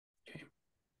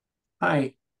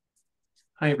Hi.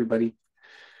 Hi, everybody.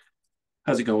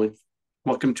 How's it going?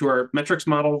 Welcome to our metrics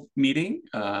model meeting.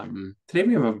 Today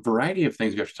we have a variety of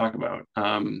things we have to talk about.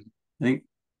 I think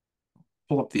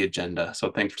pull up the agenda.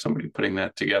 So thanks for somebody putting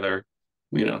that together.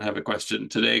 We don't have a question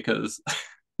today because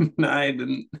I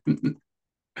didn't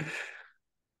I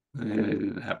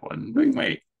didn't have one.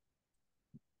 Wait.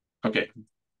 Okay.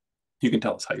 You can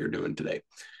tell us how you're doing today.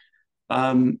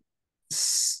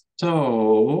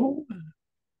 So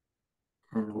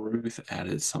Ruth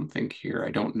added something here.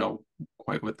 I don't know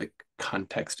quite what the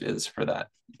context is for that,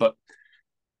 but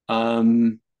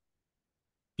um,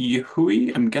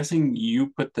 Yahui, I'm guessing you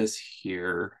put this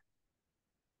here.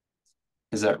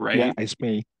 Is that Yeah, right? it's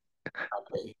me.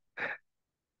 Okay.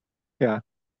 Yeah.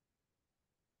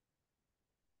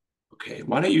 Okay.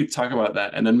 Why don't you talk about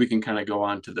that, and then we can kind of go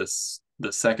on to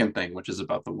the second thing, which is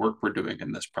about the work we're doing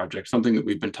in this project, something that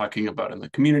we've been talking about in the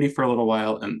community for a little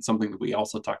while, and something that we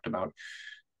also talked about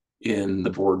in the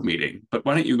board meeting. But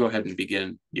why don't you go ahead and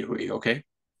begin, Yahui? Okay.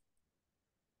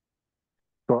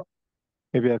 Sure.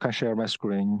 Maybe I can share my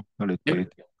screen a little Yep.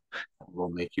 bit. We'll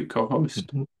make you co-host,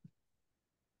 Mhm.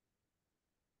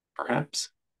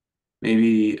 perhaps.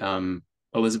 Maybe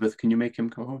Elizabeth, can you make him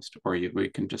co-host, or we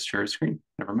can just share a screen?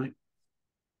 Never mind.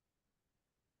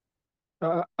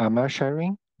 Am I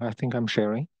sharing? I think I'm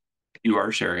sharing. You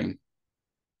are sharing.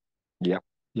 Yeah,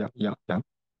 yeah.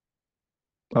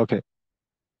 Okay.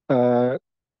 Uh,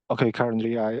 okay.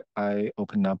 Currently, I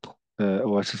open up the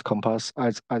Oasis Compass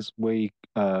as we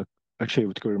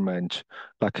achieved agreement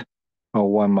like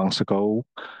 1 month ago.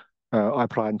 I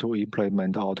plan to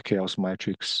implement all the chaos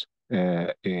metrics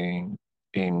in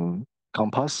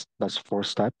Compass. That's the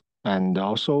first step, and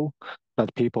also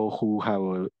that people who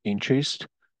have interest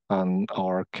on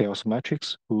our chaos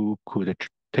metrics who could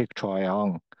take try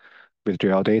on with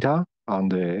real data on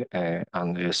the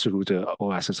through the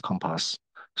OSS Compass.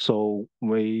 So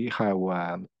we have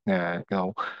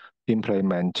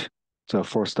implement the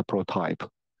first prototype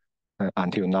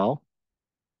until now.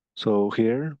 So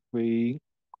here we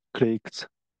clicked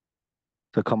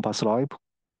the Compass Lab.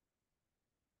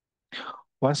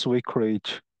 Once we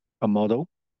create a model,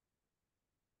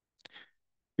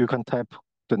 you can type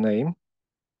the name,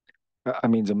 I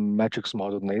mean the matrix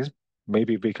model name.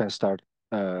 Maybe we can start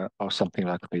or something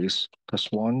like this.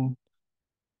 That's one,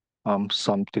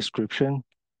 some description,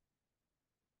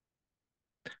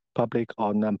 public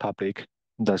or non-public.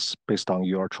 That's based on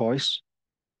your choice.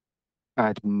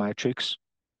 Add matrix.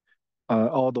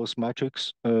 All those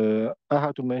metrics. I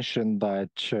have to mention that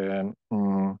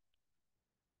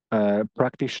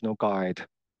practitioner guide,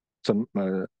 some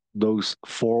those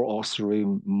 4 or 3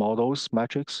 models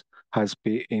metrics has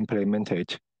been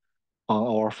implemented. On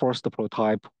our first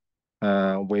prototype,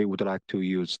 we would like to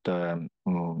use the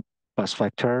bus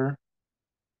factor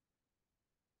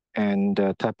and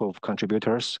type of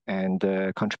contributors and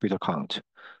contributor count.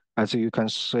 As you can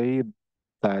see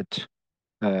that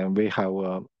we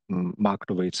have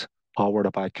marked with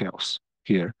powered by CHAOSS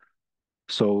here.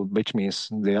 So which means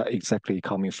they are exactly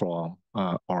coming from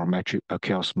our metric,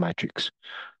 CHAOSS metrics.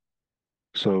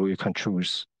 So you can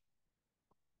choose.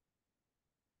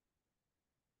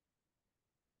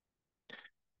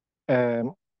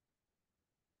 Um,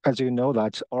 as you know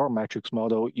that our matrix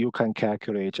model, you can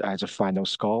calculate as a final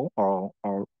score or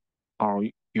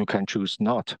you can choose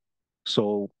not.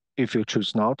 So if you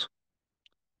choose not,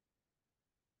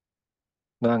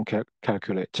 then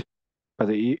calculate. But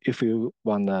if you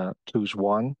want to choose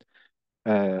one,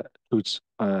 uh,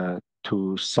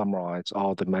 to summarize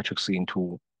all the metrics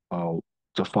into uh,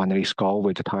 the final score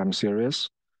with the time series,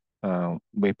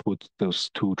 we put those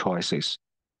 2 choices.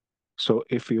 So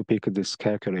if you pick this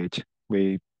calculate,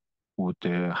 we would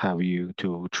have you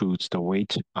to choose the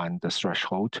weight and the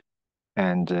threshold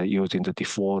and using the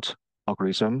default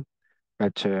algorithm.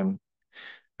 But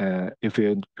if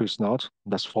you choose not,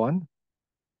 that's fine.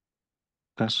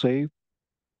 Can save.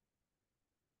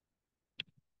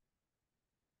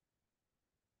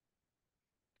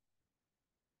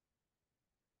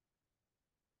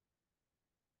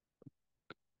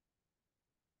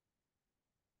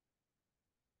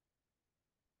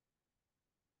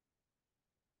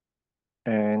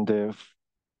 And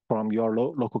from your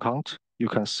local count, you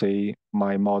can see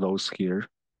my models here.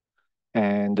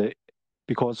 And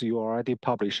because you already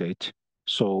publish it,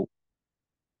 so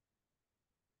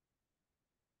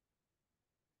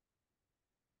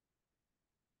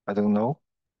I don't know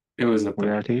It was up where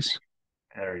there. it is.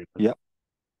 There it is. Yeah,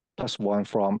 that's one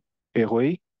from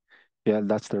Ehui. Yeah,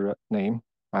 that's the name.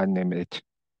 I named it.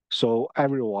 So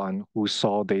everyone who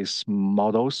saw these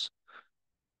models,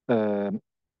 um,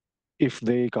 if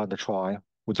they got to try,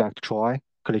 would like to try,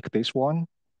 click this one,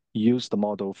 use the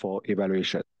model for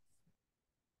evaluation.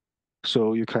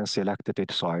 So you can select the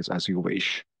data size as you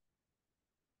wish.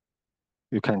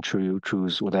 You can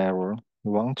choose whatever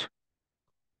you want.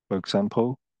 For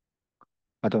example,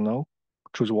 I don't know,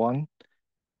 choose one.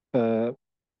 Uh,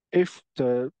 if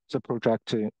the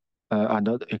project are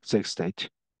not existed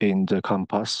in the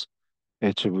compass,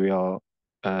 it will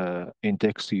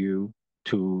index you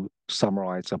to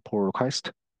summarize a pull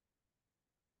request.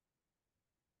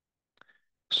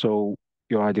 So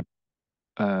you already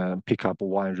pick up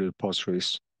one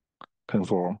repositories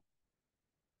conform.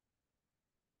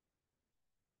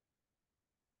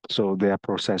 So they are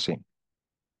processing.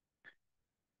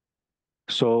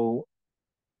 So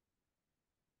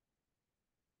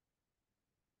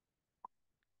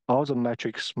all the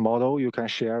metrics model you can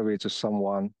share with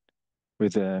someone,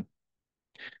 with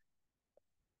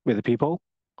with people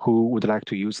who would like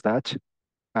to use that,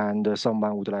 and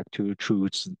someone would like to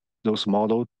choose those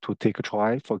model to take a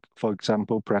try. For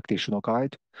example, practitioner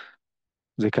guide.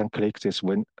 They can click this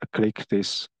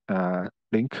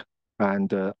link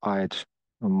and add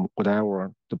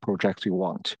whatever the project you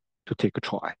want to take a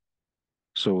try.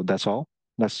 So that's all.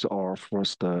 That's our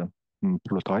first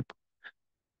prototype.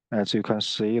 As you can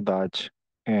see that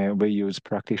we use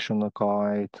practitioner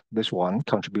guide, this one,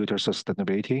 contributor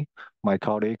sustainability. My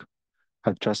colleague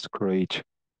had just create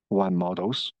one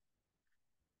models.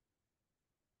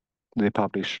 They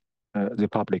public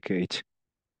it,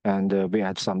 and we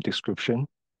add some description.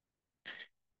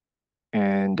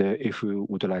 And if you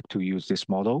would like to use this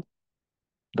model,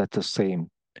 that's the same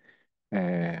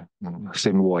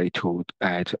way to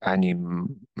add any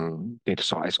data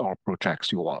size or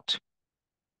projects you want.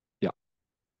 Yeah.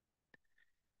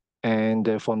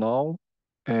 And for now,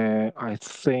 I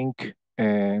think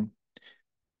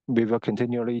we will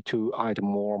continually to add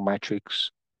more metrics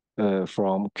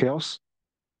from CHAOSS.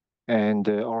 And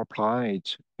our plan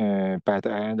is by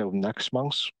the end of next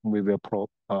month, we will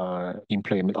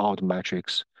implement all the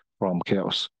metrics from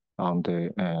CHAOSS on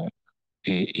the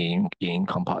in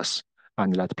Compass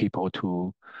and let people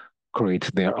to create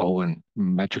their own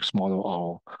metrics model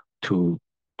or to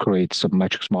create some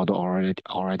metrics model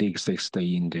already exists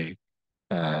in the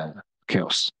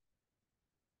CHAOSS.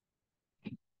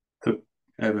 So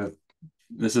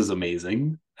this is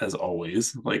amazing as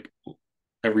always. Like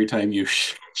every time you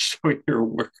show your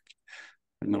work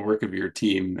and the work of your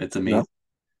team, it's Yeah. amazing.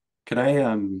 Can I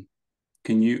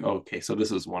can you okay, so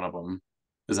this is one of them.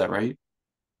 Is that right?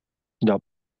 Yep.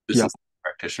 This Yep. is the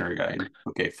practitioner guide.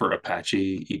 Okay, for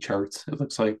Apache eCharts, it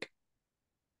looks like.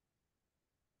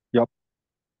 Yep.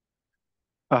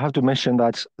 I have to mention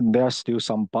that there are still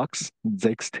some bugs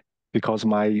exist because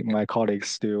my colleagues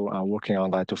still are working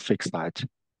on that to fix that.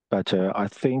 But I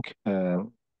think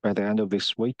by the end of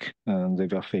this week, they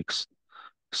will fix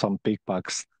some big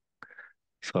bugs.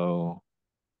 So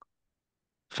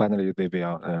finally, they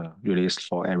will released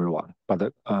for everyone.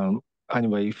 But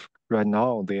anyway, right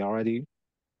now we already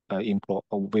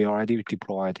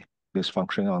deployed this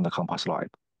function on the Compass Lab.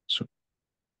 So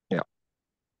yeah.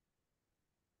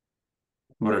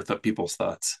 What are the people's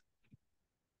thoughts?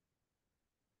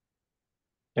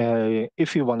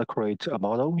 If you want to create a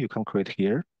model, you can create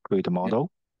a Yeah. model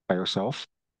by yourself.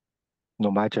 No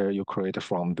matter you create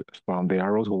from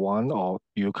 0 to 1, or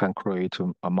you can create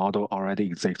a model already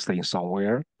existing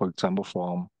somewhere, for example,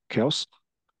 from CHAOSS.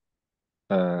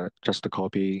 Just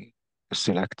copy,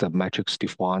 select the metrics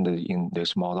defined in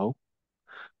this model.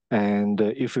 And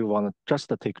if you want to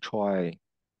just try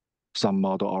some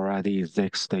model already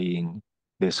exists in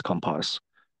this compass,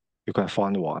 you can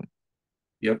find one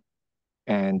Yep.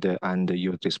 and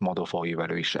use this model for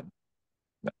evaluation.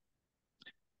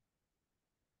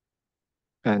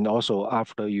 And also,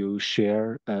 after you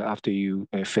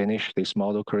finish this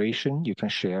model creation, you can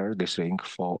share this link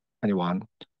for anyone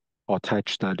or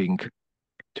attach the link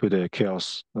to the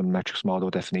CHAOSS metrics model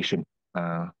definition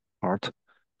part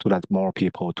to let more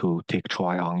people to take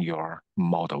try on your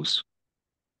models.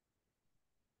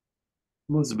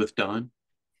 Elizabeth Dawn.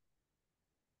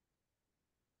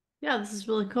 Yeah, this is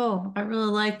really cool. I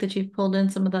really like that you pulled in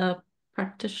some of the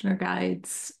practitioner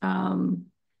guides and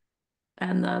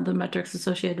the metrics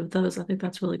associated with those. I think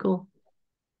that's really cool.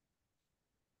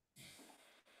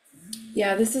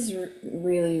 Yeah, this is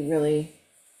really, really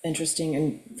interesting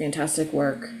and fantastic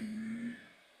work.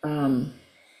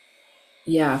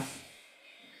 Yeah,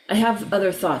 I have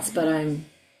other thoughts, but I'm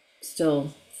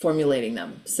still formulating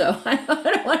them. So I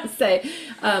don't want to say,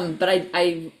 but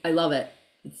I love it.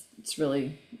 It's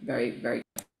really very, very.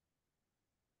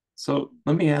 So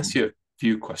let me ask you a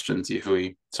few questions,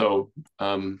 Yifui. So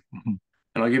Mhm.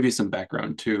 And I'll give you some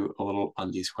background too, a little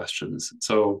on these questions.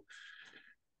 So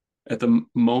at the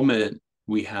moment,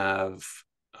 we have,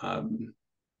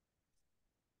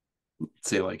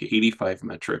 say, like 85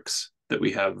 metrics that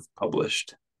we have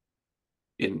published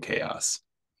in CHAOSS.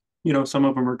 Some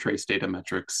of them are trace data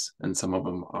metrics, and some of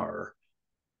them are,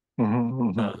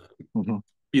 Yeah.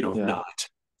 not.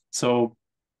 So,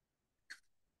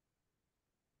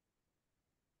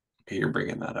 okay, you're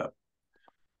bringing that up.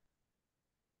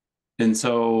 And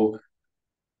so,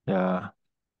 Yeah.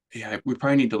 we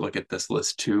probably need to look at this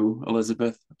list too,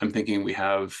 Elizabeth. I'm thinking we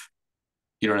have,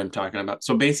 you know what I'm talking about.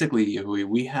 So basically,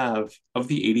 we have, of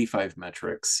the 85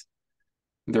 metrics,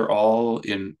 they're all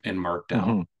in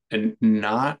Markdown, and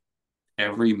not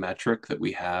every metric that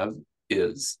we have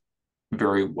is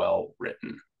very well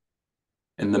written.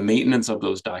 And the maintenance of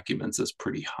those documents is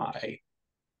pretty high.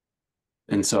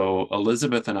 And so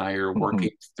Elizabeth and I are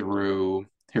working through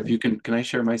here. If you can I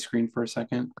share my screen for a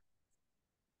second?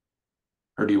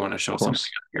 Or do you want to show Of something course.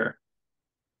 up here?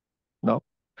 No.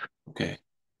 Okay.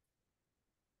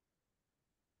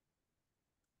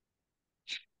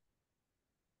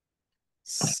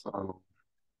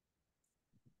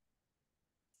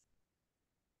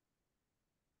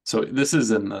 So this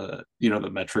is in the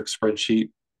metric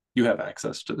spreadsheet. You have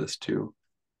access to this too.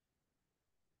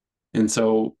 And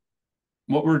so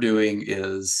what we're doing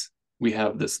is we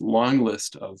have this long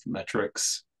list of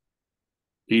metrics,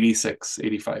 86,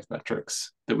 85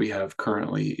 metrics that we have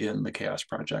currently in the CHAOSS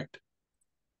project.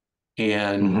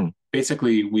 And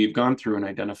basically, we've gone through and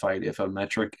identified if a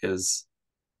metric is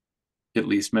at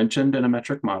least mentioned in a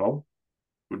metric model,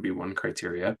 would be one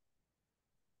criteria.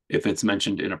 If it's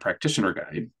mentioned in a practitioner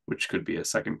guide, which could be a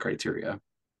second criteria.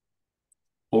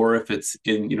 Or if it's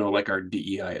in, like our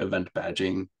DEI event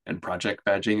badging and project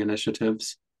badging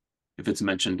initiatives, if it's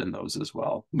mentioned in those as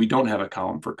well. We don't have a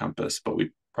column for Compass, but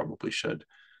we probably should.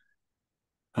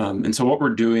 And so what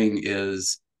we're doing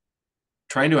is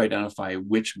trying to identify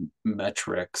which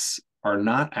metrics are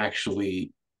not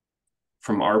actually,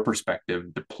 from our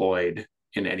perspective, deployed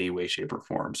in any way, shape, or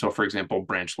form. So for example,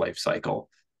 branch life cycle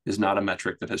is not a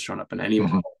metric that has shown up in any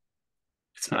model.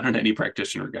 It's not in any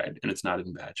practitioner guide, and it's not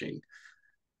in badging.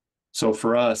 So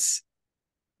for us,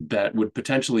 that would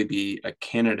potentially be a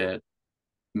candidate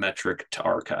metric to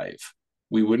archive.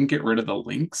 We wouldn't get rid of the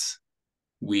links.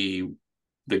 The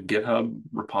GitHub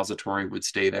repository would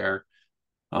stay there,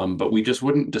 but we just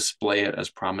wouldn't display it as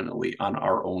prominently on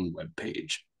our own web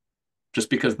page, just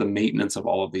because the maintenance of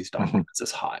all of these documents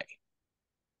is high.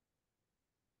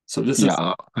 So this is,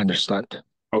 I understand.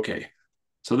 okay.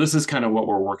 So this is kind of what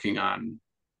we're working on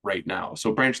right now.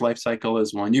 So branch lifecycle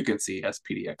is one. You can see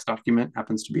SPDX document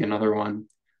happens to be another one.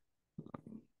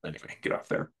 Anyway, get off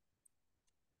there.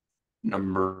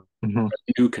 Number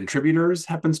new contributors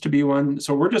happens to be one.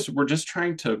 So we're just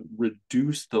trying to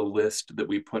reduce the list that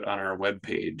we put on our web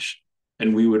page,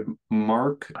 and we would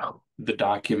mark the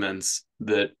documents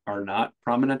that are not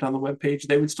prominent on the web page.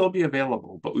 They would still be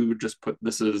available, but we would just put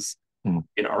this is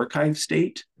in archive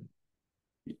state.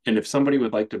 And if somebody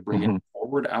would like to bring it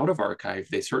forward out of archive,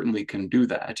 they certainly can do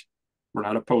that. We're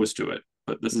not opposed to it,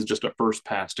 but this is just a first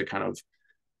pass to kind of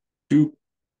do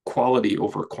quality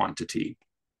over quantity.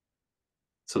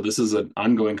 So this is an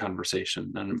ongoing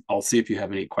conversation, and I'll see if you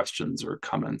have any questions or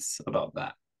comments about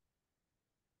that.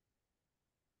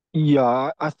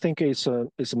 Yeah, I think it's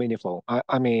meaningful.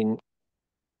 I mean,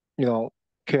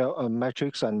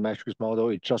 metrics and metrics model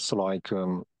is just like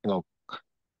a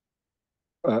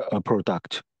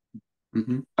product.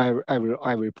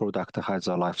 Every product has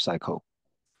a life cycle.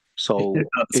 So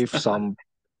if some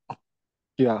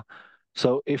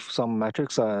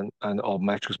metrics and or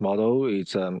metrics model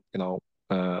is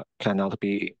cannot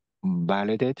be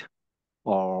validated,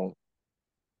 or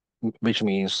which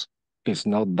means it's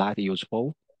not that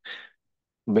useful,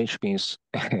 which means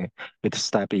it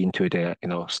step into the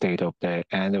state of the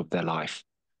end of their life.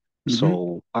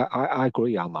 So I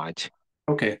agree on that.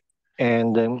 Okay.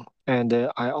 And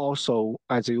I also,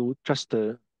 as you just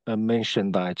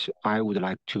mentioned, that I would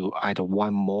like to add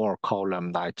one more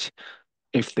column that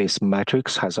if this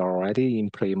metrics has already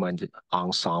implemented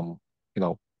on some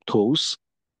tools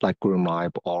like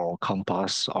GroupLab or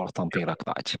Compass or something like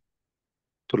that,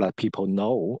 to let people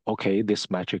know, okay, this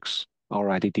metrics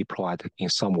already deployed in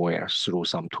somewhere through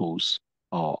some tools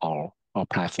or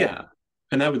platform. Yeah,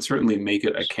 and that would certainly make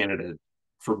it a candidate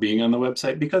for being on the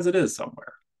website because it is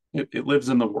somewhere. It lives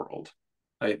in the world.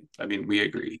 I mean, we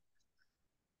agree.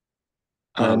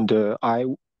 And I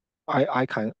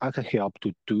can help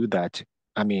to do that.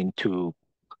 I mean, to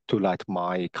let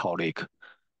my colleague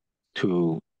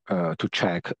to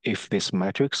check if this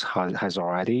metrics has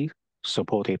already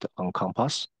supported on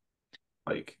CHAOSS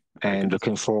Like and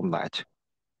confirm that.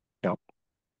 Yeah.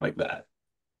 Like that.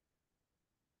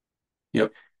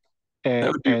 Yep. That And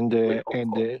would be really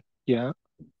helpful. yeah,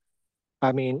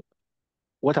 I mean,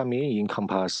 what I mean in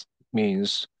CHAOSS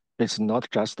means it's not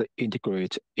just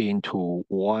integrate into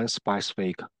one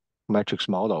specific metrics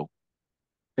model.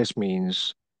 It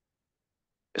means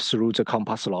through the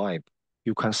CHAOSS line,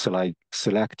 you can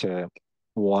select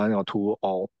one or two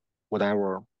or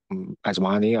whatever as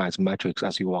many as metrics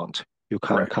as you want. You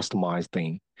can Correct. customize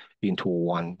them into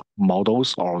one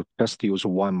models or just use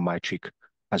one metric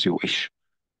as you wish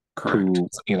Correct.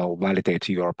 to validate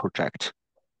your project.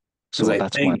 Because So I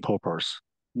that's my think, purpose.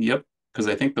 yep, because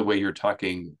I think the way you're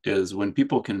talking is when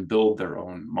people can build their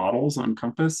own models on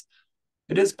Compass,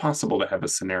 it is possible to have a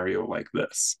scenario like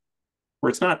this, where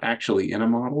it's not actually in a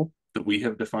model that we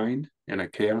have defined in a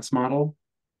CHAOSS model.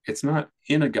 It's not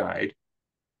in a guide.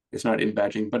 It's not in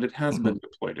badging, but it has been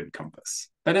deployed in Compass.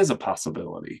 That is a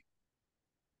possibility.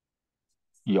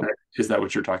 Yep. Is that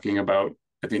what you're talking about?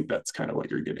 I think that's kind of what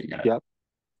you're getting at. Yep.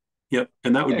 Yep.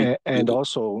 And that would be And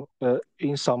also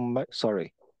in some,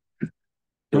 sorry.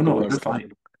 No, you're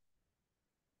fine.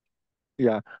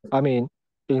 Yeah, I mean,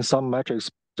 in some metrics,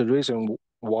 the reason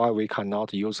why we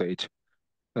cannot use it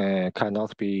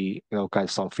cannot be, get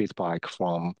some feedback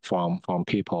from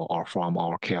people or from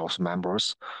our CHAOSS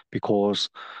members because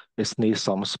it needs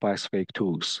some specific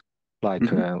tools like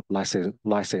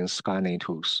license scanning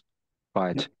tools,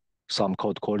 right? Yep. Some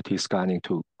code quality scanning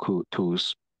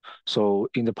tools. So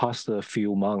in the past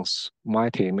few months, my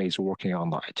team is working on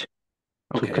that to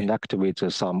Okay. connect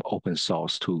with some open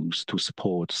source tools to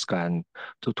support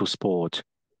support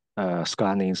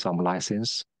scanning some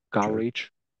license garage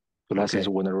to license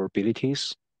Okay.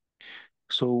 vulnerabilities.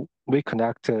 So we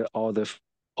connect all the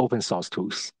open source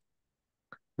tools.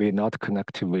 We not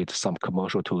connect with some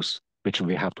commercial tools, which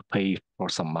we have to pay for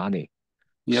some money.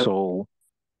 Yep. So,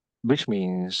 which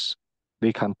means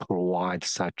we can provide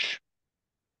such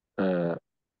uh,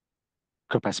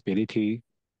 capability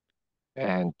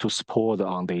and to support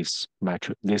on this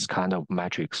kind of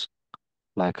metrics,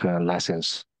 like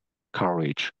license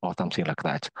coverage or something like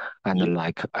that, and Yep.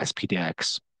 like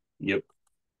SPDX. Yep.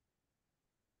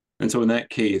 And so in that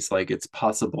case, like it's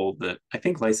possible that I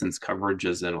think license coverage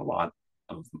is in a lot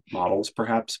of models,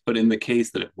 perhaps, but in the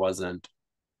case that it wasn't,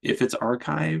 if it's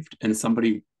archived and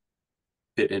somebody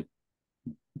it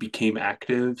became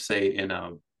active, say in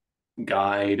a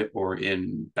guide or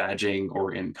in badging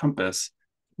or in Compass,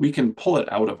 we can pull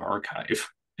it out of archive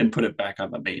and put it back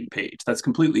on the main page. That's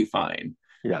completely fine.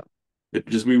 Yeah.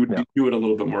 We would Yeah. do it a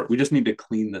little bit more. We just need to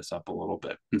clean this up a little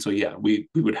bit. And so yeah, we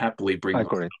would happily bring I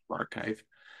those agree. out of archive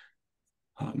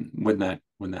when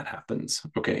that happens.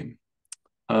 Okay.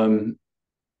 Um,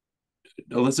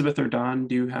 Elizabeth or Don,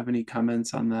 do you have any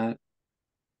comments on that?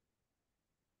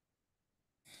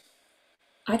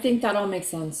 I think that all makes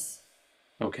sense.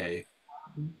 Okay.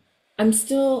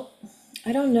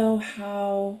 I don't know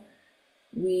how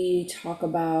we talk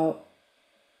about,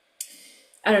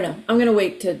 I don't know. I'm gonna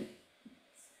wait to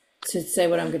say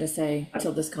what I'm gonna say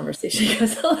till this conversation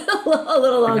goes a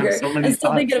little longer. So many I'm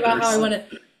still thinking thoughts about how I want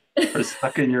to. are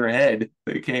stuck in your head.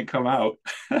 They can't come out.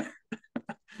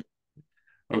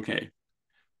 Okay.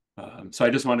 So I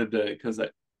just wanted to, because I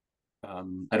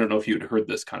don't know if you'd heard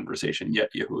this conversation yet,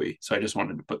 Yahui. So I just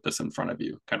wanted to put this in front of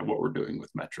you, kind of what we're doing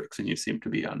with metrics, and you seem to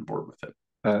be on board with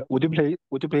it. Would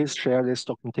you please share this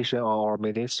documentation on our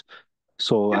minutes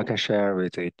so I can share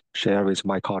with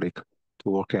my colleague to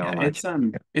work on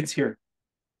that? It's here.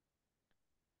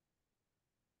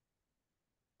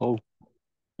 Oh.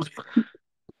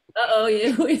 Uh-oh,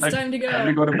 it's time to go. Time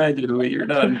to go to bed, Yahui. You're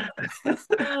done.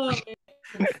 Oh,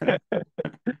 man.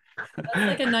 That's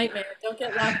like a nightmare. Don't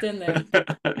get locked in there.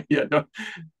 Yeah, no.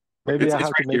 Maybe I have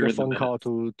to right make a phone call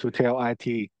to tell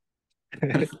IT.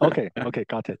 Okay,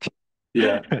 got it.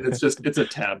 Yeah, it's a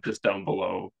tab just down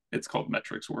below. It's called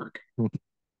metrics work.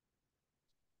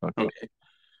 Okay.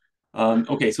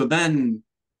 Okay, so then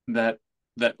that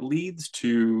leads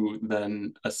to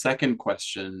then a second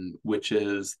question, which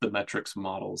is the metrics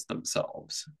models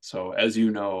themselves. So as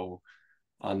you know,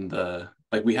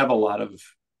 we have a lot of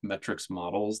metrics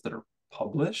models that are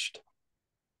published.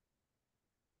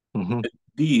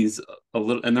 These a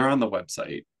little, and they're on the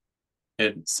website.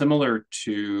 And similar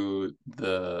to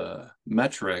the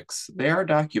metrics, they are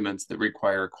documents that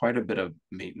require quite a bit of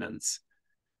maintenance.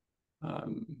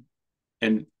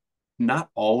 And not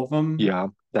all of them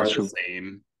are the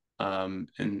same.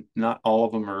 And not all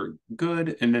of them are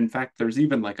good. And in fact, there's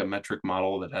even like a metric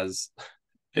model that has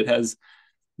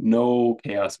no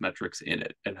CHAOSS metrics in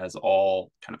it. It has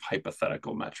all kind of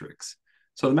hypothetical metrics.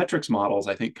 So the metrics models,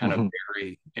 I think, kind of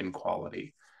vary in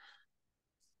quality.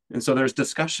 And so there's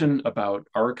discussion about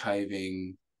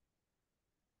archiving.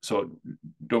 So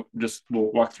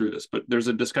we'll walk through this, but there's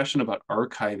a discussion about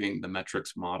archiving the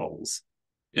metrics models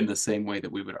in the same way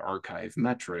that we would archive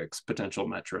metrics, potential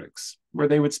metrics, where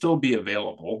they would still be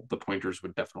available. The pointers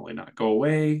would definitely not go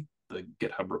away. The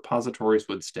GitHub repositories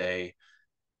would stay,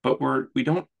 but we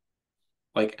don't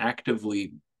like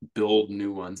actively build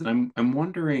new ones. And I'm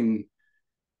wondering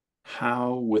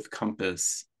how with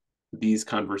Compass these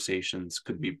conversations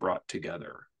could be brought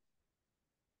together.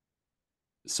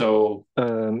 So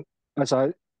as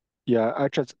I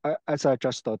just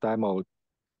demoed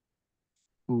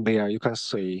there, you can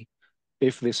see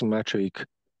if this metric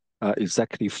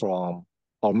exactly from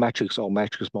or metrics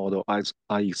model are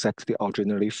exactly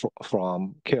originally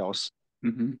from CHAOSS,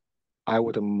 I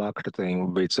would mark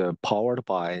them with powered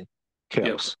by CHAOSS.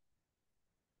 Yep.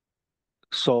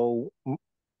 So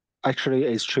actually,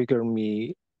 it's triggered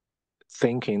me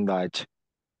thinking that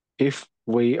if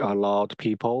we allowed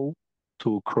people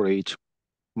to create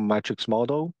metrics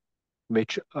model,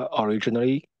 which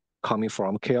originally coming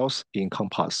from CHAOSS in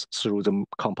Compass through the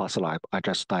Compass lab I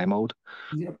just demoed,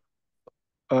 Yep.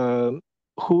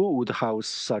 who would have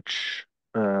such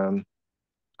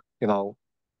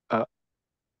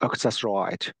access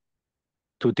right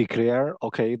to declare,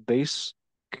 okay, this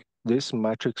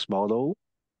metrics model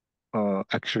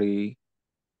actually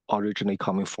originally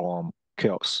coming from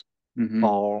CHAOSS,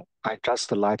 or I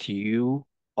just let you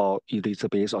or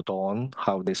Elizabeth or Dawn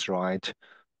have this right.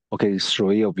 Okay,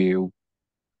 three of you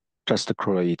just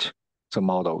create the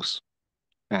models,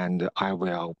 and I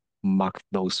will mark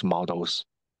those models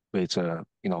with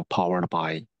powered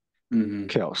by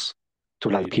CHAOSS to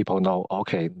let people know,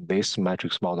 okay, this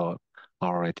metrics model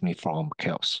already from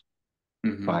CHAOSS,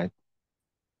 right?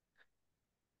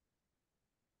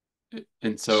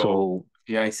 And so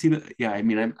yeah, I see that. Yeah, I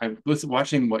mean, I'm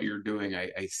watching what you're doing.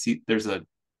 I see there's a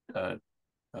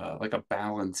like a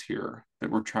balance here that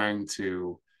we're trying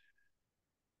to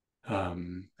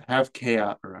have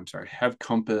have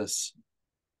Compass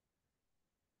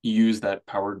use that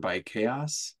powered by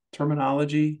CHAOSS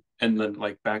terminology and then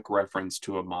like back reference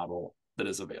to a model that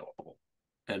is available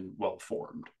and well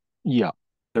formed. Yeah,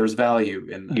 there's value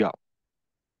in that. yeah.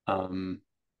 And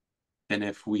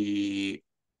if we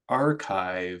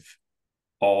archive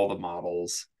all the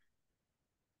models,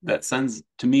 that sends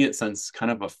it sends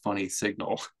kind of a funny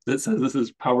signal that says this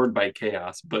is powered by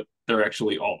CHAOSS, but they're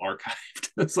actually all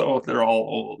archived. So they're all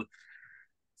old.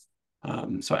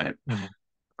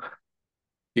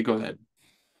 You go ahead.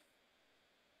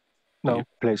 No,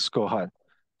 please go ahead.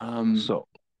 So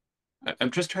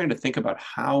I'm just trying to think about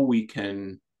how we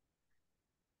can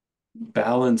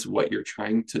balance what you're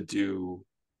trying to do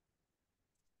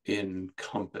in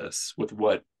Compass with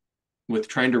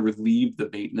trying to relieve the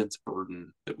maintenance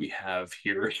burden that we have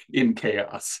here in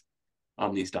CHAOSS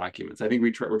on these documents. I think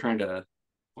we're trying to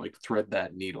like thread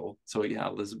that needle. So yeah,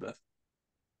 Elizabeth.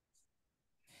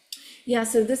 Yeah,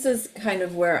 so this is kind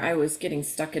of where I was getting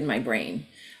stuck in my brain.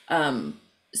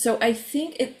 So I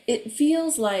think it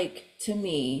feels like to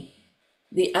me,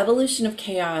 the evolution of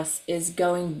CHAOSS is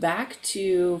going back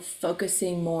to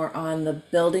focusing more on the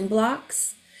building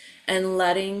blocks and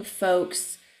letting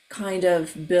folks kind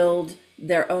of build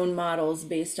their own models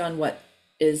based on what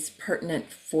is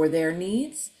pertinent for their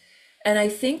needs. And I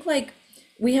think like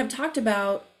we have talked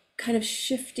about kind of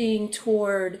shifting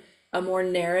toward a more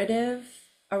narrative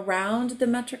around the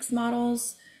metrics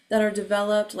models that are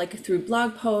developed like through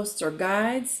blog posts or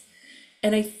guides.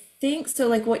 And I think so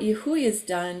like what Yahui has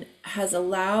done has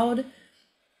allowed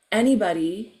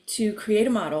anybody to create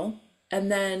a model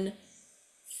and then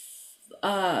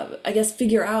I guess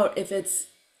figure out if it's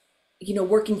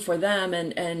working for them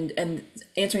and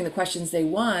answering the questions they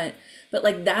want. But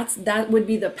like that would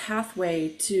be the pathway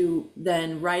to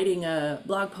then writing a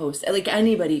blog post. Like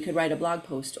anybody could write a blog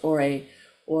post or a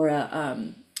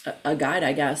guide,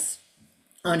 I guess,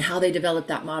 on how they develop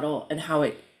that model and how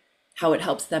it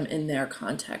helps them in their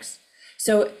context.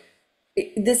 So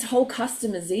this whole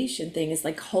customization thing is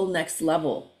like whole next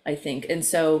level, I think. And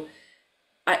so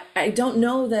I don't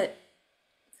know that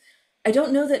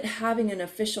having an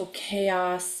official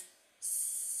CHAOSS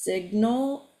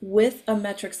signal with a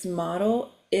metrics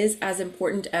model is as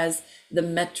important as the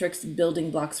metrics building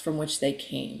blocks from which they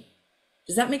came.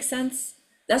 Does that make sense?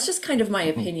 That's just kind of my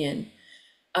opinion.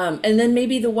 And then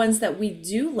maybe the ones that we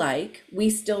do like,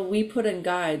 we put in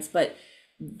guides, but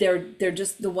they're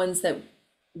just the ones that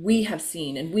we have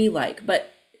seen and we like.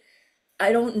 But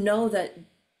I don't know that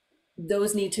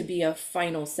those need to be a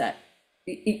final set.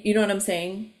 You know what I'm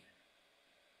saying?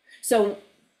 So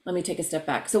let me take a step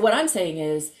back. So what I'm saying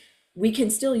is we can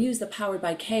still use the powered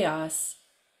by chaos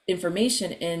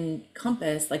information in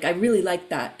Compass. Like I really like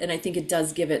that. And I think it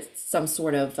does give it some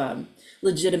sort of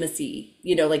legitimacy,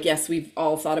 you know, like, yes, we've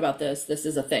all thought about this. This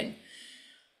is a thing.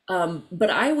 But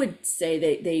I would say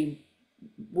they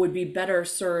would be better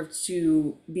served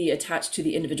to be attached to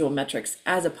the individual metrics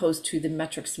as opposed to the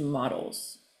metrics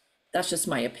models. That's just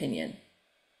my opinion.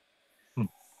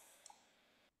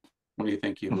 What do you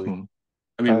think, Yuli? Mhm.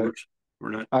 I mean, Uh,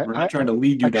 we're not trying to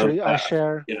lead you down actually the I path.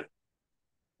 share. Yeah.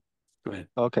 Go ahead.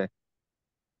 Okay.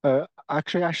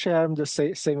 Actually, I share the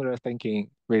similar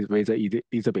thinking with the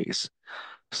Elizabeth.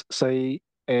 Say,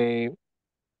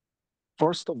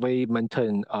 first we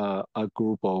maintain a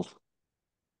group of,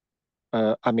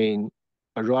 I mean,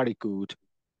 a really good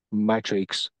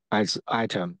matrix as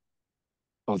item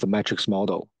of the matrix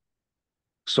model.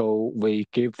 So we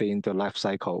give them the life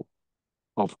cycle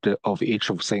of each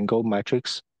of single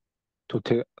matrix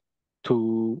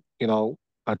to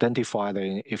identify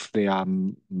them if they are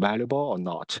valuable or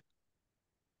not.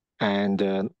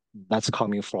 And that's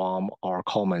coming from our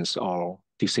comments or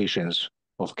decisions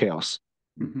of chaos.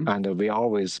 Mm-hmm. And we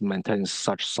always maintain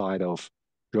such side of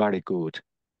really good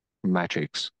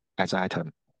metrics as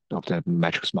item of the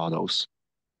metrics models.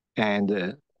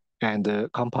 And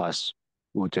Compass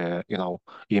would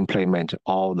implement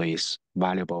all these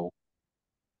valuable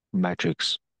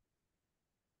metrics.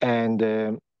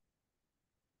 And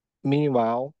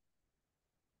meanwhile,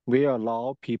 we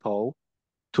allow people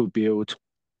to build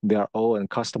their own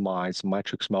customized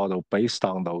metrics model based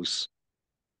on those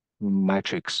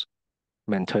metrics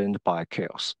maintained by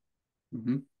chaos.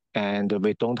 Mm-hmm. And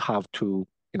we don't have to,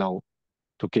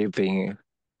 to give them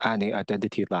any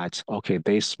identity that, okay,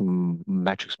 this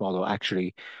metrics model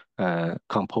actually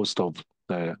composed of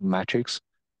the metrics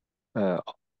uh,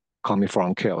 coming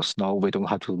from chaos. No, we don't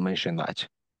have to mention that.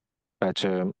 But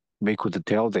we could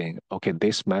tell them, okay,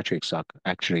 these metrics are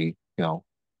actually,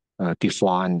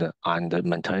 defined and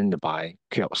maintained by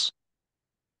chaos.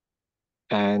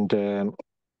 And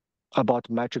about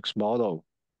metrics model,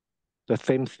 the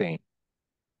same thing.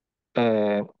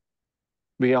 Uh,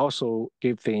 we also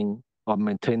give them or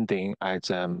maintain them as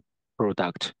a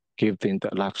product, give them the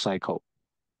life cycle.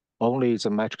 Only the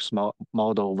metrics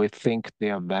model we think they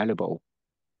are valuable,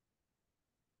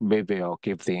 we will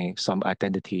give them some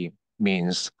identity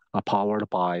means are powered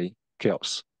by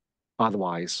chaos.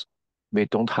 Otherwise, we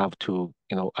don't have to,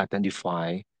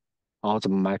 identify all the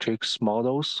metrics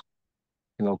models,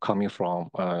 coming from,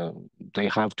 they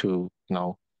have to,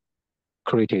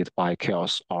 created by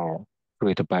chaos or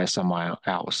created by someone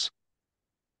else.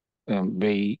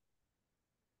 We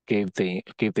give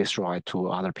this right to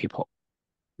other people.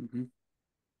 Mm-hmm.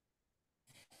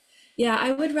 Yeah,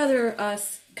 I would rather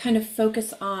us kind of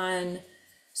focus on,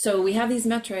 so we have these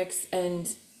metrics and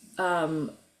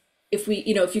if we,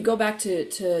 if you go back to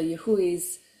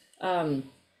Yahui's,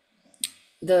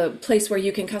 the place where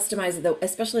you can customize the,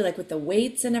 especially like with the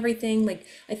weights and everything, like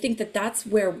I think that that's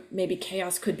where maybe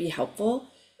chaos could be helpful,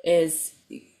 is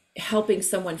helping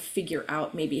someone figure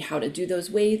out maybe how to do those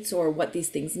weights or what these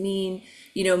things mean,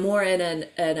 more in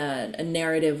a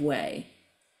narrative way,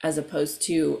 as opposed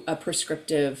to a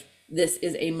prescriptive, this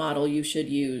is a model you should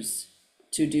use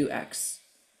to do X.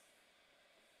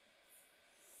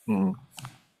 Mm.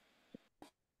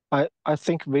 I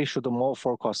think we should more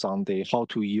focus on the how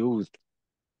to use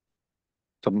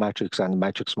the metrics and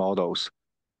metrics models.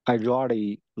 I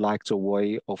really like the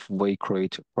way of we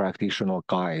create practitioner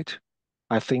guide.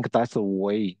 I think that's the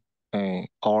way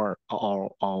our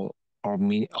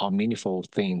meaningful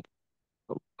thing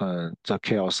the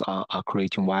chaos are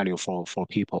creating value for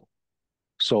people.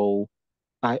 So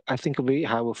I think we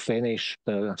have finished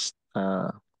the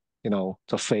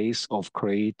phase of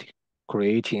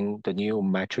creating the new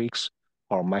metrics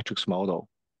or metrics model.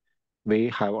 We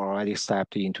have already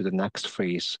stepped into the next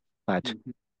phase that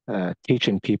Mm-hmm.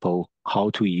 teaching people how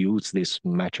to use these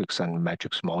metrics and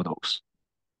metrics models.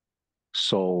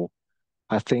 So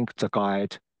I think the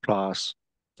guide plus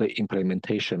the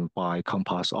implementation by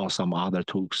Compass or some other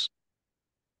tools,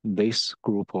 this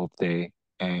group of the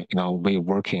way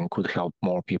working could help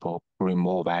more people bring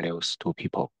more values to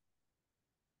people.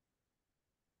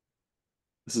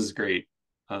 This is great.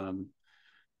 I'm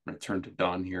going to turn to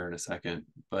Dawn here in a second,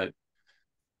 but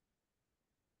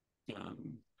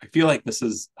I feel like this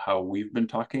is how we've been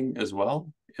talking as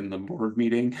well in the board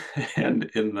meeting and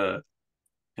in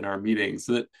our meetings.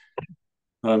 That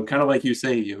kind of like you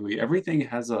say, everything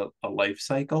has a life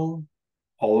cycle,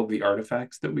 all of the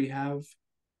artifacts that we have,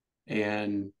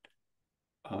 and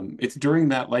it's during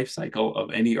that life cycle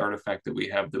of any artifact that we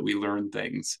have that we learn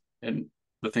things. And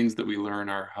the things that we learn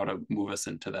are how to move us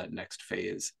into that next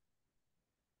phase.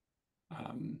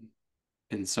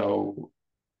 And so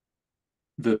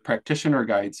the practitioner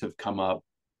guides have come up,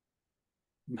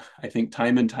 I think,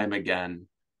 time and time again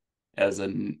as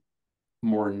a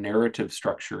more narrative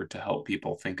structure to help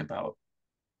people think about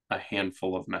a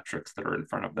handful of metrics that are in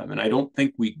front of them. And I don't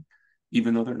think we,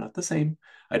 even though they're not the same,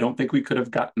 I don't think we could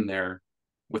have gotten there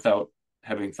without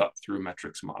having thought through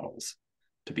metrics models,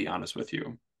 to be honest with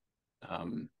you.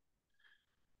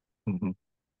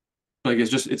 Like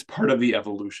it's part of the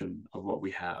evolution of what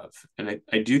we have. And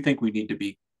I do think we need to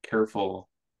be careful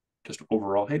just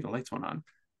overall. Hey, the lights went on.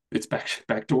 It's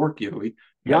back to work, Yui.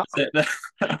 Yeah.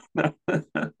 That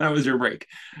was your break.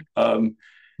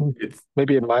 It's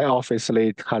maybe my office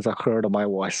lead has heard my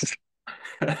voice.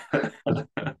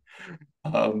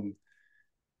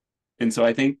 And so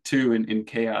I think too, in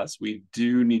CHAOSS, we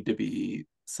do need to be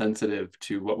sensitive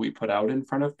to what we put out in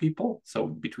front of people. So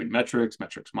between metrics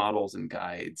models, and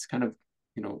guides, kind of,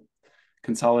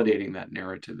 consolidating that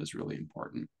narrative is really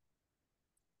important.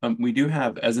 We do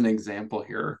have, as an example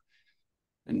here,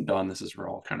 and Dawn, this is where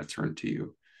I'll kind of turn to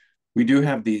you. We do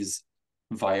have these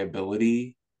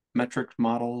viability metric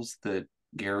models that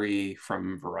Gary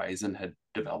from Verizon had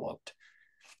developed.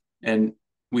 And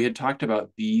we had talked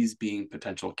about these being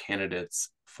potential candidates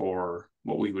for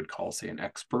what we would call, say, an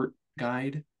expert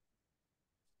guide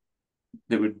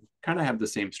that would kind of have the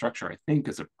same structure, I think,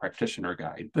 as a practitioner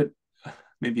guide, but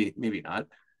maybe not.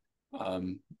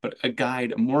 But a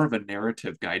guide, more of a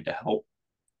narrative guide to help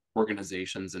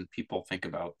organizations and people think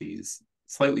about these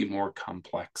slightly more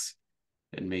complex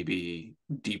and maybe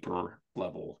deeper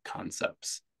level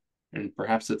concepts. And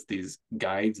perhaps it's these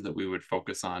guides that we would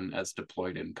focus on as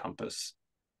deployed in Compass.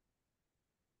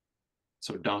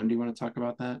 So Dawn, do you want to talk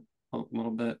about that a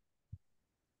little bit?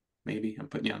 Maybe I'm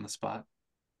putting you on the spot.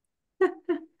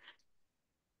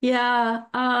 Yeah.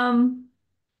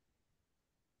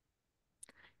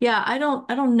 Yeah, I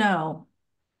don't know.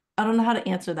 I don't know how to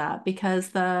answer that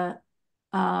because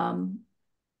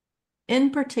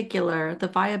in particular, the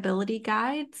viability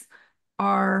guides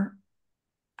are,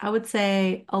 I would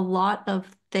say, a lot of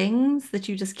things that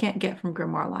you just can't get from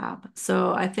Grimoire Lab.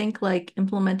 So I think like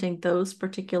implementing those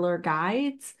particular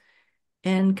guides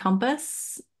in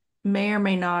Compass may or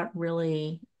may not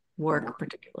really work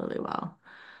particularly well.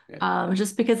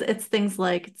 Just because it's things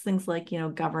like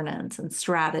governance and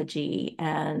strategy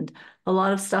and a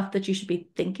lot of stuff that you should be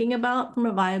thinking about from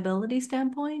a viability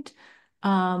standpoint.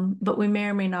 But we may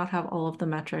or may not have all of the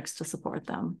metrics to support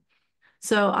them.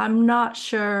 So I'm not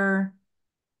sure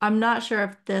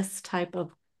if this type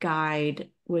of guide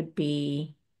would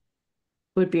be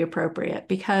appropriate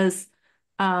because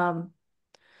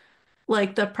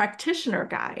like the practitioner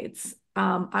guides,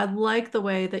 I like the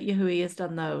way that Yahui has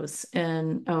done those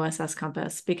in OSS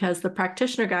Compass because the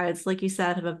practitioner guides, like you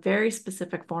said, have a very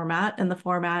specific format. And the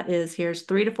format is here's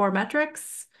 3 to 4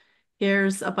 metrics.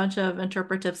 Here's a bunch of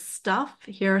interpretive stuff.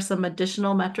 Here are some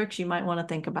additional metrics you might want to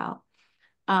think about.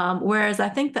 Whereas I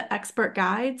think the expert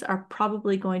guides are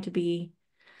probably going to be,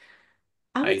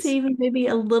 I would say, even maybe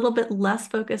a little bit less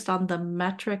focused on the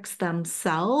metrics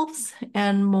themselves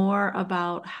and more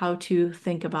about how to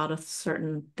think about a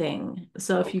certain thing.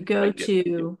 So if you go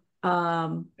to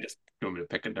just want me to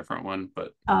pick a different one,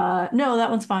 but no, that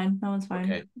one's fine. That one's fine,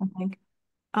 okay. I think.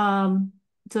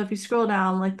 So if you scroll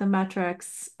down like the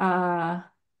metrics, yeah,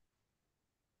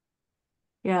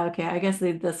 okay, I guess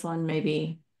this one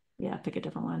maybe, yeah, pick a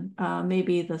different one.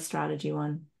 Maybe the strategy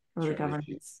one or the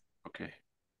governance. Okay.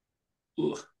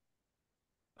 Ugh.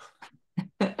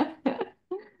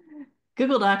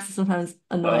 Google Docs is sometimes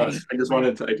annoying. I just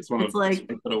want to it's like,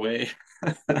 put it away.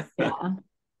 Yeah.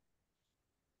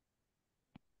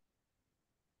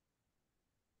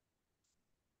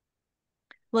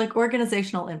 Like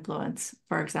organizational influence,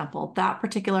 for example, that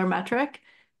particular metric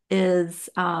is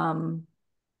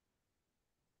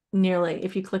nearly,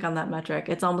 if you click on that metric,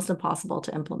 it's almost impossible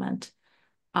to implement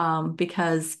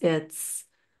because it's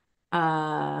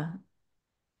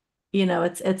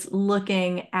it's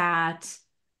looking at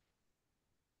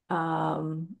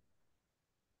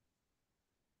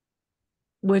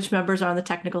which members are on the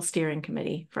technical steering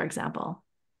committee, for example.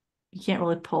 You can't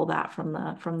really pull that from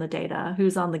the data.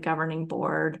 Who's on the governing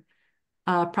board,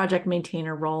 project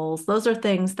maintainer roles. Those are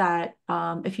things that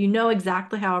if you know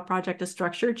exactly how a project is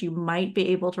structured, you might be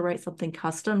able to write something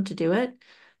custom to do it.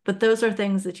 But those are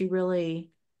things that you really,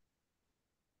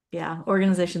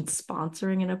 organizations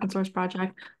sponsoring an open source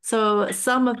project. So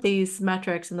some of these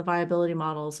metrics and the viability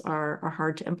models are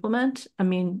hard to implement. I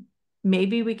mean,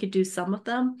 maybe we could do some of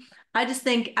them. I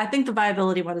think the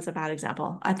viability one is a bad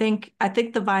example. I think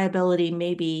the viability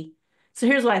maybe So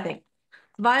here's what I think.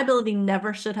 Viability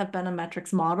never should have been a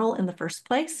metrics model in the first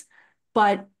place,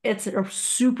 but it's a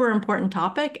super important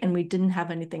topic and we didn't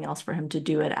have anything else for him to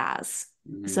do it as.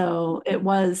 So it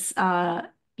was,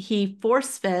 he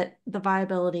force fit the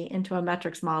viability into a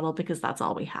metrics model because that's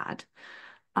all we had.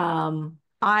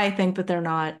 I think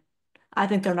that I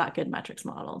think they're not good metrics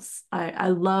models. I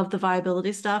love the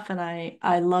viability stuff and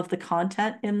I love the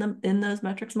content in those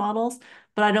metrics models,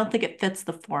 but I don't think it fits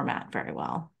the format very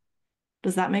well.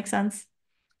 Does that make sense?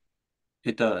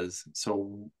 It does.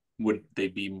 So would they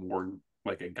be more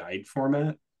like a guide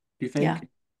format, do you Yeah.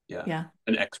 think? Yeah. Yeah.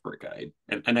 An expert guide.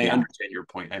 And I Yeah. understand your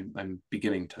point. I'm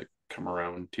beginning to come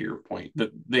around to your point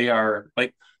that they are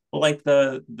like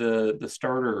the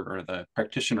starter or the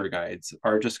practitioner guides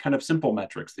are just kind of simple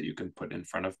metrics that you can put in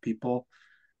front of people.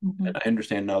 And I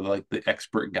understand now that like the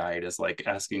expert guide is like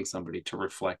asking somebody to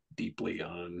reflect deeply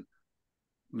on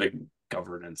the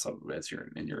governance of, as you're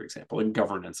in your example, the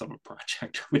governance of a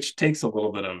project, which takes a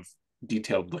little bit of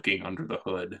detailed looking under the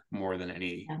hood more than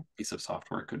any Yeah. piece of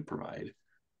software could provide.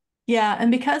 Yeah,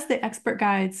 and because the expert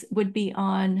guides would be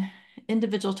on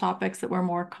individual topics that were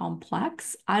more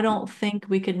complex, I don't think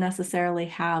we could necessarily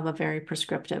have a very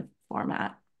prescriptive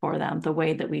format for them the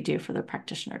way that we do for the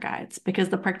practitioner guides, because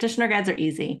the practitioner guides are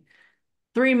easy.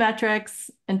 3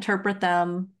 metrics, interpret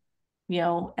them,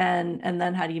 and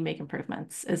then how do you make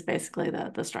improvements is basically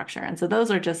the structure. And so those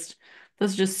are just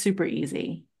super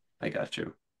easy. I got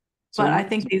you. So But I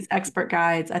think these expert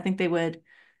guides, I think they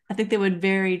would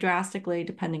vary drastically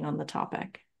depending on the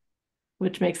topic,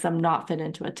 which makes them not fit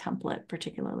into a template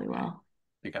particularly well.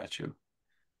 I got you.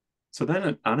 So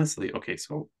then honestly, okay,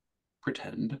 so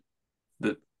pretend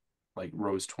that like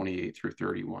rows 28 through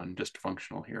 31, just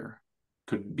functional here,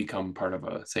 could become part of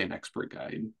a, say, an expert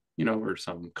guide, or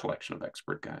some collection of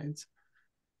expert guides.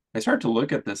 I start to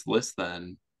look at this list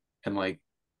then, and like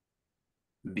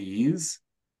these,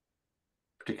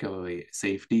 particularly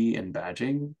safety and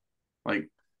badging,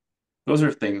 like those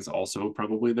are things also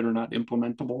probably that are not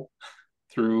implementable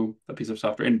through a piece of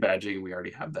software. And badging, we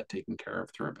already have that taken care of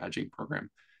through our badging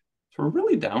program. So we're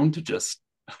really down to just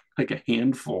like a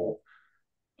handful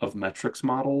of metrics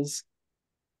models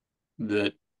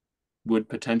that would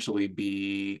potentially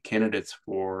be candidates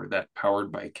for that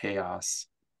powered by CHAOSS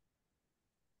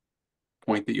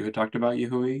point that you had talked about,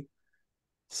 Yahui.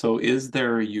 So is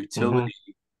there utility?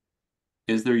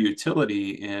 Is there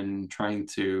utility in trying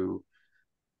to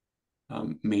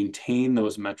maintain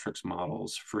those metrics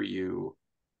models for you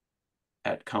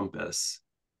at Compass,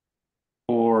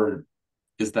 or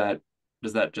is that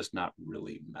does that just not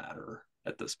really matter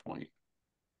at this point?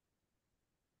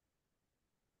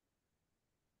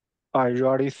 I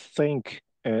really think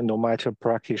no matter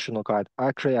practitioner guide,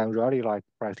 actually I really like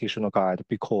practitioner guide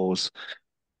because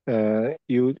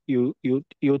you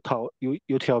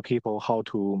tell people how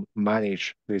to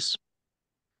manage this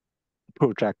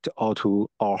project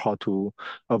or how to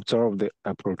observe the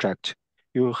project.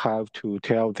 You have to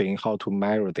tell them how to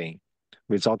measure them.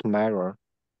 Without measure,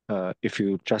 if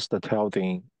you just tell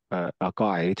them a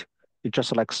guide, it's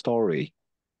just like story,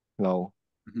 you know,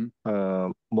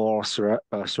 more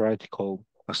theoretical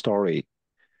story.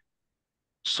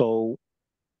 So,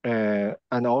 and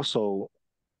also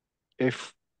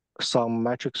if some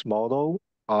metrics model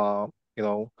you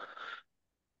know,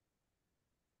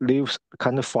 lives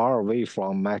kind of far away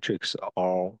from metrics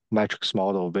or metrics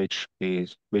model which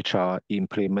are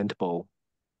implementable,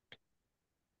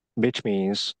 which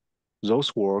means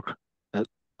those work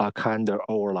are kind of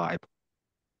overlap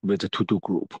with the to-do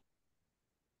group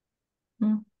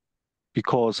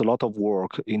because a lot of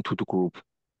work in to-do group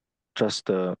just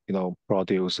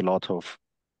produce a lot of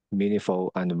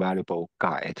meaningful and valuable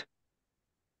guide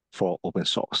for open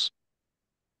source.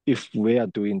 If we are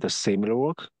doing the similar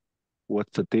work,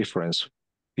 what's the difference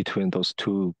between those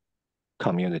two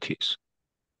communities?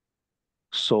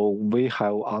 So we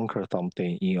have anchored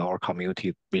something in our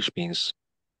community, which means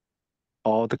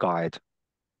all the guide,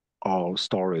 all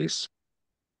stories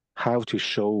have to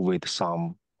show with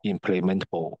some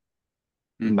implementable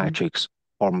metrics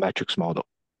or metrics model.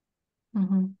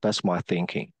 That's my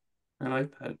thinking. I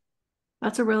like that.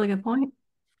 That's a really good point.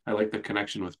 I like the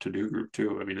connection with to-do group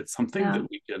too. I mean, it's something that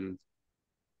we can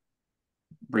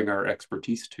bring our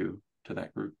expertise to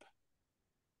that group.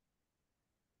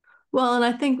 Well, and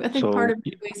I think part of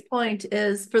Yui's point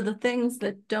is for the things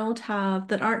that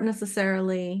aren't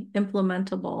necessarily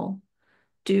implementable,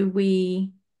 do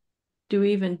we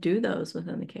even do those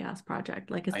within the CHAOSS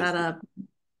project? Like,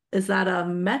 is that a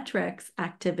metrics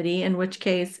activity, in which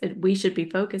case we should be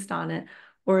focused on it,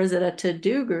 or is it a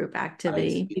to-do group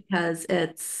activity because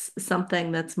it's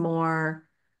something that's more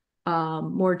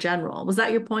more general. Was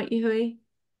that your point, Yuhui?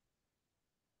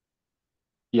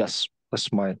 Yes,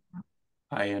 that's my.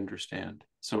 I understand.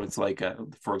 So it's like,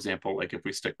 for example, like if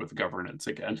we stick with governance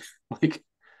again, like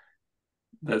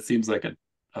that seems like a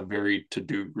very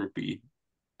to-do groupy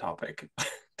topic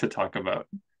to talk about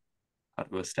how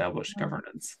to establish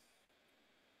governance.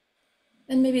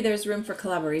 And maybe there's room for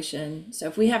collaboration. So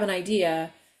if we have an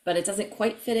idea, but it doesn't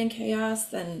quite fit in CHAOSS,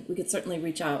 then we could certainly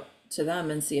reach out to them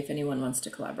and see if anyone wants to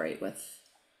collaborate with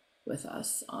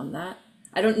us on that.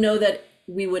 I don't know that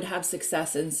we would have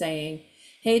success in saying,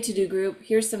 hey, to-do group,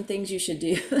 here's some things you should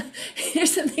do.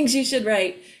 Here's some things you should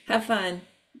write. Have fun.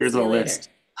 Here's See a you later. list.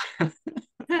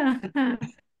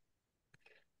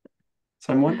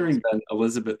 So I'm wondering then,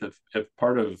 Elizabeth, if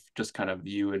part of just kind of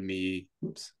you and me,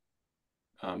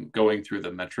 going through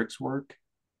the metrics work,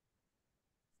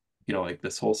 like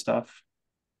this whole stuff,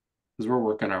 because we're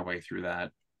working our way through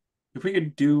that. If we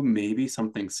could do maybe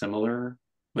something similar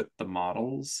with the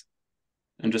models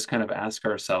and just kind of ask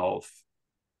ourselves,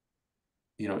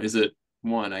 is it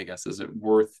one, I guess, is it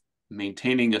worth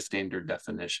maintaining a standard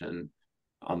definition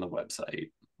on the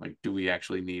website? Like, do we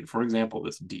actually need, for example,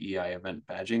 this DEI event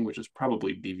badging, which is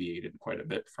probably deviated quite a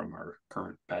bit from our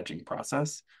current badging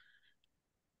process?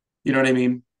 You know what I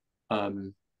mean?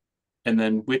 And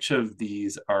then which of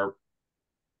these are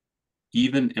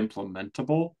even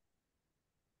implementable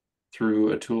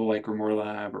through a tool like Grimoire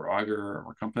Lab or Augur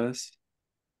or Compass?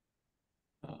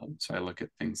 So I look at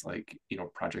things like,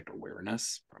 project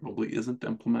awareness probably isn't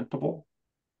implementable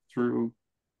through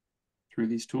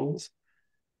these tools.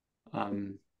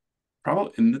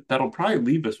 Probably, and that'll probably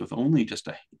leave us with only just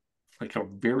a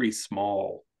very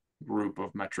small group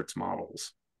of metrics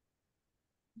models,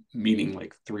 meaning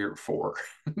like 3 or 4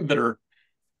 that are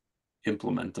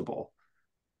implementable.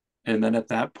 And then at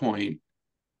that point,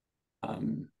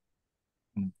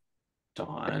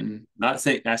 Dawn, not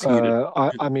saying asking you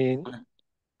to. I mean,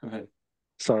 Go ahead.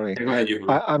 sorry. Go ahead, you.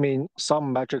 I mean,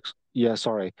 some metrics, yeah,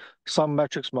 sorry. Some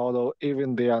metrics model,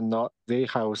 even they are not, they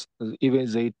have,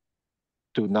 even they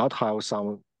do not have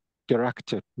some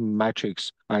direct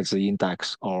metrics as the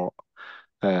index or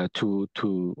to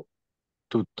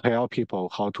tell people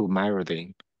how to measure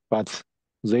them, but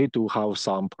they do have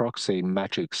some proxy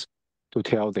metrics to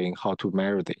tell them how to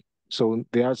measure them. So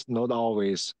there's not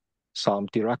always some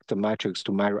direct metrics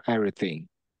to measure everything.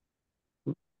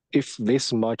 If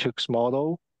this metrics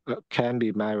model can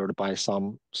be measured by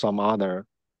some other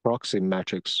proxy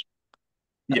metrics,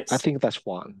 I Yes. think that's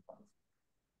one.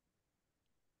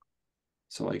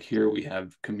 So like here we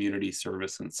have community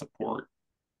service and support.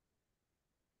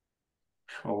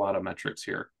 A lot of metrics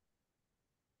here.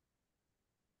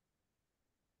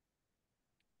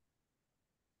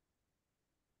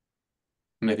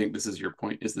 And I think this is your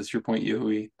point. Is this your point,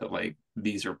 Yehui, that like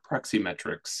these are proxy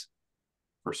metrics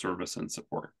for service and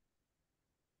support?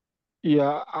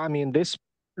 Yeah, I mean this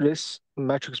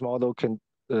metrics model can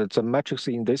the metrics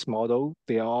in this model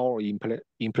they are all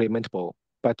implementable,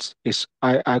 but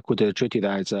I could treat it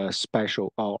as a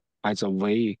special or as a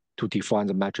way to define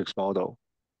the metrics model.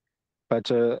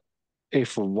 But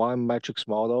if one metrics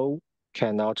model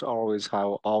cannot always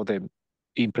have all the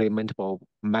implementable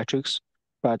metrics,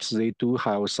 but they do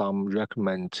have some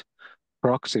recommend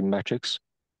proxy metrics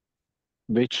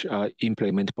which are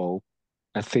implementable,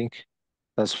 I think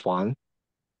that's fine.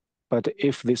 But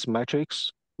if this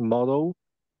metrics model,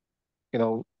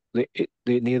 they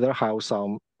neither have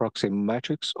some proxy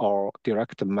metrics or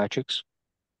direct metrics,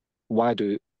 why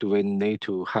do we need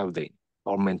to have them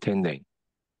or maintain them?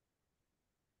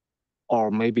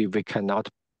 Or maybe we cannot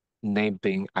name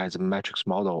them as a metrics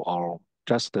model or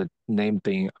just name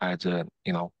them as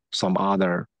some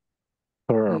other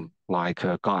term like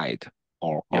a guide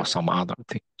or some other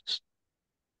things.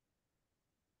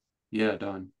 Yeah,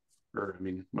 Don. Or I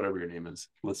mean, whatever your name is,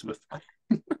 Elizabeth.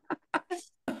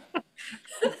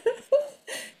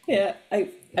 Yeah, I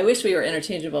wish we were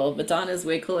interchangeable, but Dawn is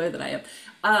way cooler than I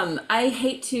am. I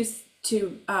hate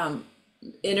to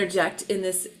interject in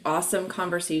this awesome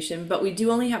conversation, but we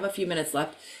do only have a few minutes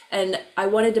left, and I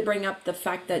wanted to bring up the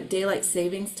fact that daylight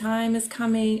savings time is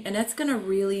coming, and that's going to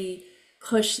really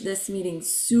push this meeting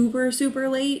super, super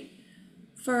late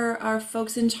for our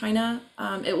folks in China.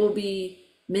 It will be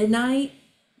midnight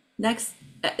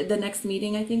the next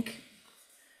meeting, I think.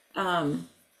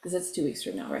 Because that's 2 weeks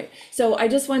from now, right? So I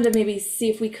just wanted to maybe see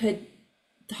if we could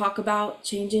talk about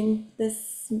changing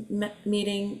this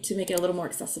meeting to make it a little more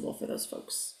accessible for those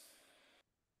folks.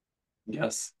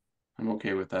 Yes, I'm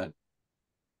okay with that.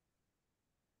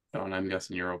 Don, I'm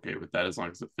guessing you're okay with that as long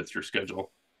as it fits your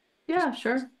schedule. Yeah,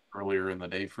 sure. Earlier in the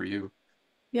day for you.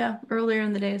 Yeah, earlier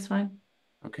in the day is fine.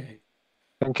 Okay.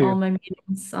 Thank All you. my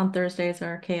meetings on Thursdays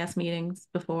are chaos meetings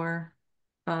before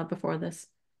this.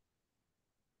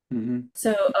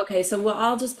 So, okay, so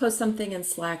I'll just post something in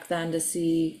Slack then to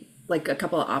see like a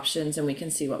couple of options and we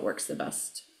can see what works the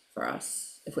best for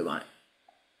us if we want.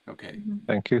 Okay.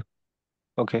 Thank you.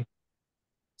 Okay.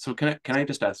 So can I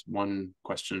just ask one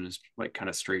question, is like kind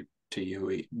of straight to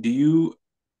you?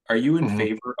 Are you in Mhm.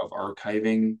 favor of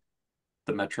archiving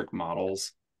the metric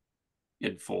models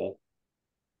in full?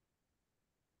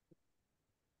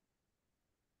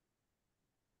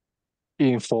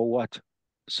 For what?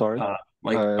 Sorry.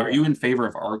 Like, Uh, are you in favor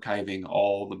of archiving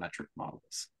all the metric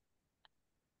models?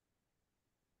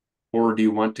 Or do you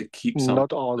want to keep some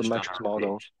Not all the published on metrics our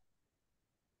models. page?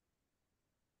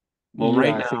 Well, Yeah,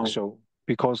 right I think now, so.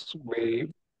 Because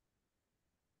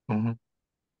Mhm.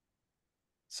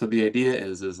 so the idea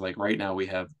is like right now we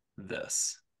have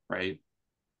this, right?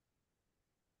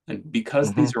 And because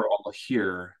Mhm. these are all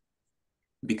here,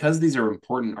 because these are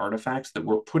important artifacts that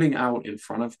we're putting out in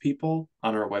front of people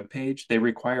on our webpage, they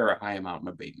require a high amount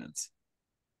of maintenance.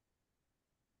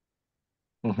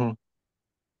 Mhm.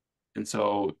 And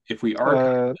so if we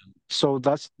archive them, So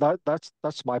that's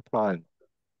my plan.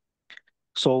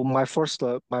 So my first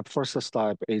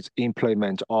step is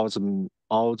implement all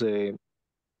the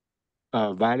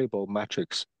valuable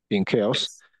metrics in CHAOSS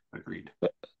yes, agreed.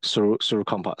 through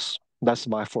Compass. That's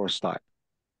my first step.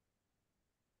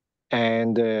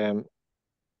 And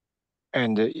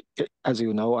as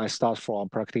you know, I start from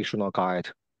practitioner guide.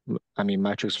 I mean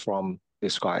metrics from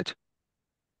this guide.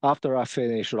 After I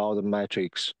finish all the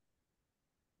metrics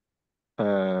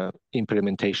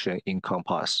implementation in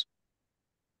Compass,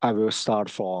 I will start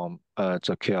from the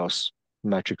CHAOSS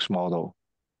metrics model.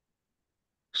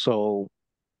 So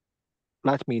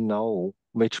let me know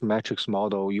which metrics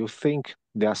model you think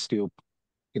they are still,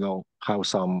 have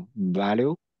some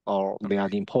value or they are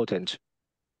Okay. important.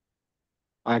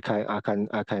 I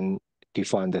can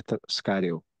define the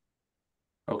schedule.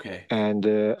 Okay. And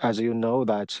as you know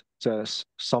that there's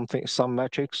some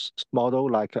metrics model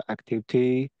like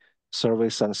activity,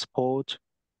 service and support,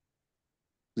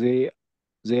 they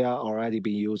they are already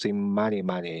being used in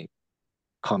many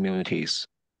communities,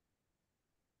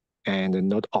 and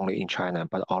not only in China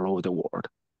but all over the world.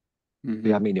 They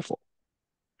are Mm-hmm. meaningful.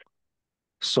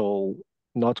 So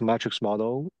not matrix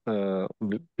model.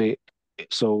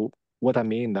 So what I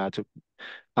mean that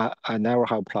I never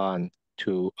have plan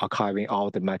to archiving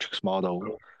all the matrix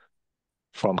model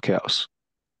from chaos.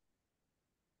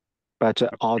 But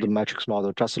all the matrix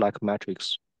model, just like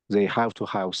matrix, they have to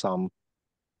have some,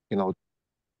 you know,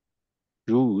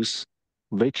 rules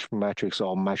which matrix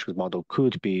or matrix model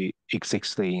could be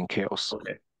existing in chaos,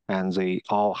 Okay. and they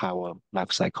all have a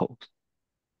life cycle.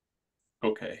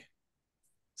 Okay.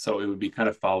 So it would be kind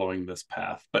of following this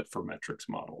path, but for metrics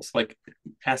models, like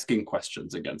asking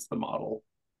questions against the model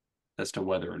as to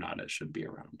whether or not it should be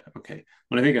around. Okay.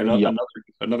 But I think Yeah,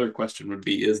 another question would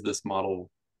be, is this model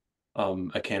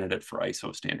a candidate for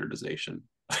ISO standardization?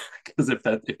 Because if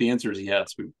the answer is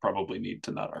yes, we probably need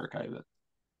to not archive it.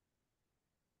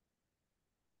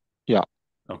 yeah.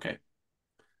 Okay.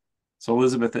 So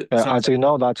Elizabeth, it sounds As like you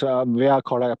know that we are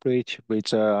collaborating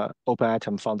with Open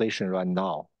Atom Foundation right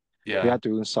now. We yeah. are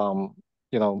doing some,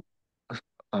 you know,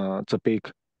 the big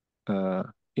uh,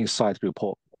 inside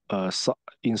report,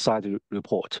 inside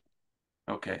report.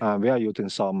 Okay. We are using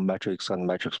some metrics and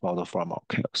metrics model from our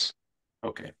chaos.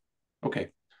 Okay. Okay.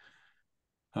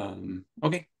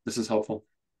 Okay. This is helpful.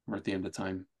 We're at the end of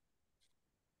time.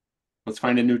 Let's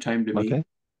find a new time to meet. Okay.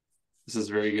 This is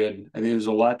very good. I think there's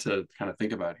a lot to kind of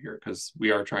think about here because we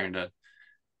are trying to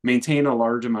maintain a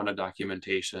large amount of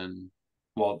documentation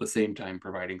while at the same time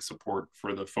providing support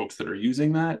for the folks that are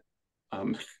using that.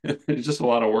 It's just a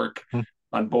lot of work Hmm.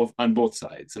 on both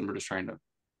sides, and we're just trying to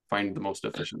find the most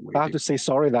efficient way I have to. to say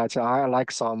sorry that I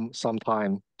like some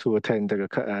time to attend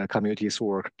the community's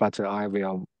work, but I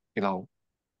will, you know,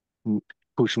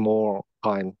 push more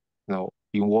time,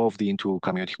 involved into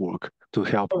community work to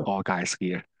help Oh, all guys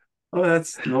here. oh,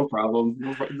 that's no problem.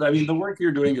 No problem. I mean, the work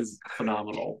you're doing is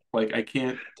phenomenal. Like, I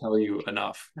can't tell you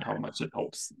enough how much it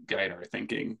helps guide our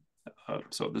thinking.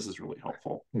 So this is really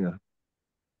helpful. Yeah.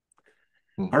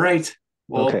 All Mhm. right.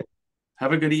 Okay. Well,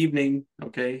 have a good evening,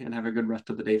 okay? And have a good rest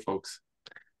of the day, folks.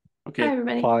 Bye, Okay.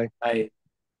 everybody. Bye. Bye.